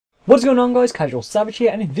What's going on, guys? CasualSavage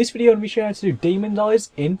here, and in this video I'm going to be showing how to do demon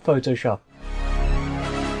eyes in Photoshop.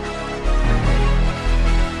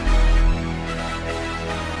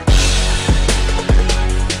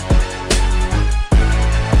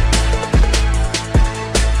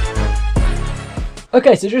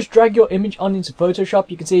 Okay, so just drag your image on into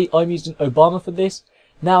Photoshop. You can see I'm using Obama for this.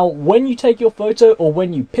 Now, when you take your photo or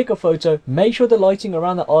when you pick a photo, make sure the lighting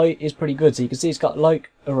around the eye is pretty good. So you can see it's got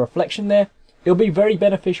like a reflection there. It'll be very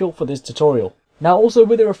beneficial for this tutorial. Now also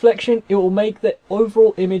with the reflection, it will make the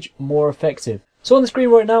overall image more effective. So on the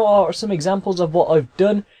screen right now are some examples of what I've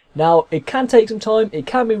done. Now it can take some time, it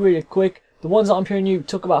can be really quick. The ones that I'm showing you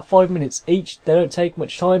took about 5 minutes each. They don't take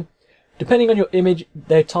much time. Depending on your image,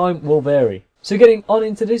 their time will vary. So getting on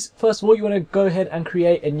into this, first of all you want to go ahead and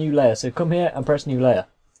create a new layer. So come here and press new layer.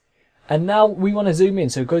 And now we want to zoom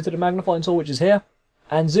in. So go to the magnifying tool, which is here,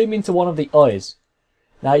 and zoom into one of the eyes.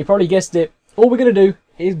 Now you probably guessed it. All we're going to do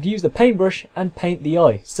is use the paintbrush and paint the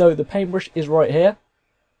eye. So the paintbrush is right here.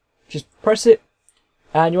 Just press it,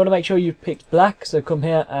 and you want to make sure you've picked black. So come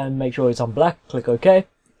here and make sure it's on black. Click OK.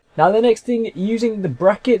 Now the next thing, using the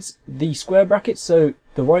brackets, the square brackets. So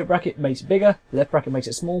the right bracket makes it bigger, left bracket makes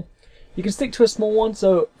it small. You can stick to a small one.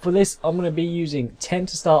 So for this, I'm going to be using 10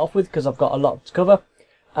 to start off with because I've got a lot to cover.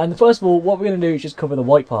 And first of all, what we're going to do is just cover the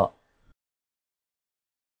white part.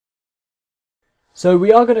 So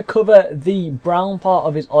we are going to cover the brown part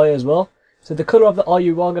of his eye as well. So the colour of the eye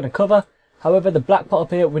you are going to cover. However, the black part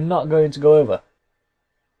up here we're not going to go over.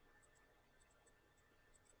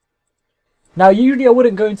 Now usually I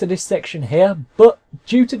wouldn't go into this section here, but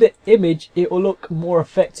due to the image it will look more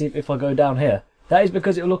effective if I go down here. That is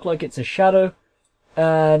because it will look like it's a shadow,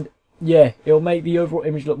 and yeah, it will make the overall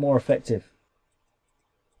image look more effective.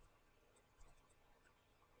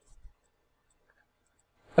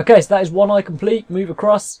 Okay, so that is one eye complete. Move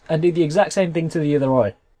across and do the exact same thing to the other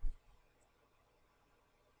eye.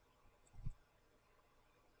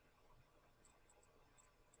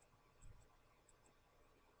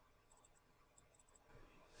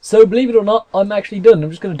 So believe it or not, I'm actually done. I'm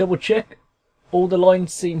just going to double check. All the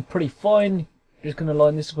lines seem pretty fine. Just going to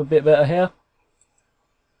line this up a bit better here.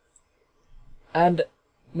 And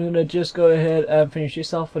I'm going to just go ahead and finish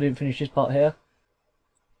this off. I didn't finish this part here.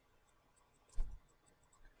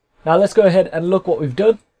 Now let's go ahead and look what we've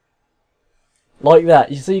done. Like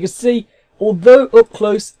that. So you can see, although up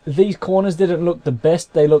close these corners didn't look the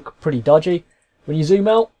best, they look pretty dodgy. When you zoom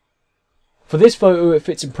out, for this photo it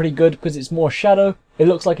fits in pretty good because it's more shadow. It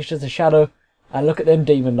looks like it's just a shadow. And look at them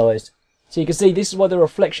demon eyes. So you can see this is why the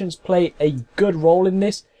reflections play a good role in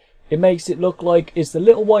this. It makes it look like it's the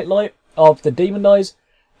little white light of the demon eyes.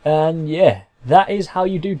 And yeah, that is how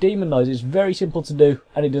you do demon eyes. It's very simple to do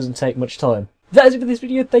and it doesn't take much time. That is it for this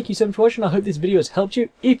video. Thank you so much for watching. I hope this video has helped you.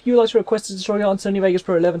 If you would like to request a tutorial on Sony Vegas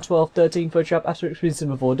Pro 11, 12, 13 Photoshop After Experience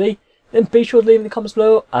Cinema 4D, then be sure to leave in the comments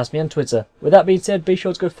below. Ask me on Twitter. With that being said, be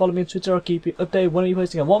sure to go follow me on Twitter. I'll keep you updated when I'm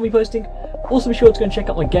posting and what I'm posting. Also be sure to go and check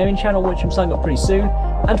out my gaming channel, which I'm starting up pretty soon.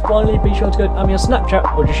 And finally, be sure to go and add me on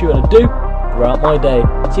Snapchat, or just shoot what I do throughout my day.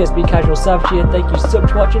 CSB CasualSavage here. Thank you so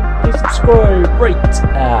much for watching. Please subscribe, rate,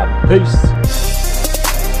 and peace.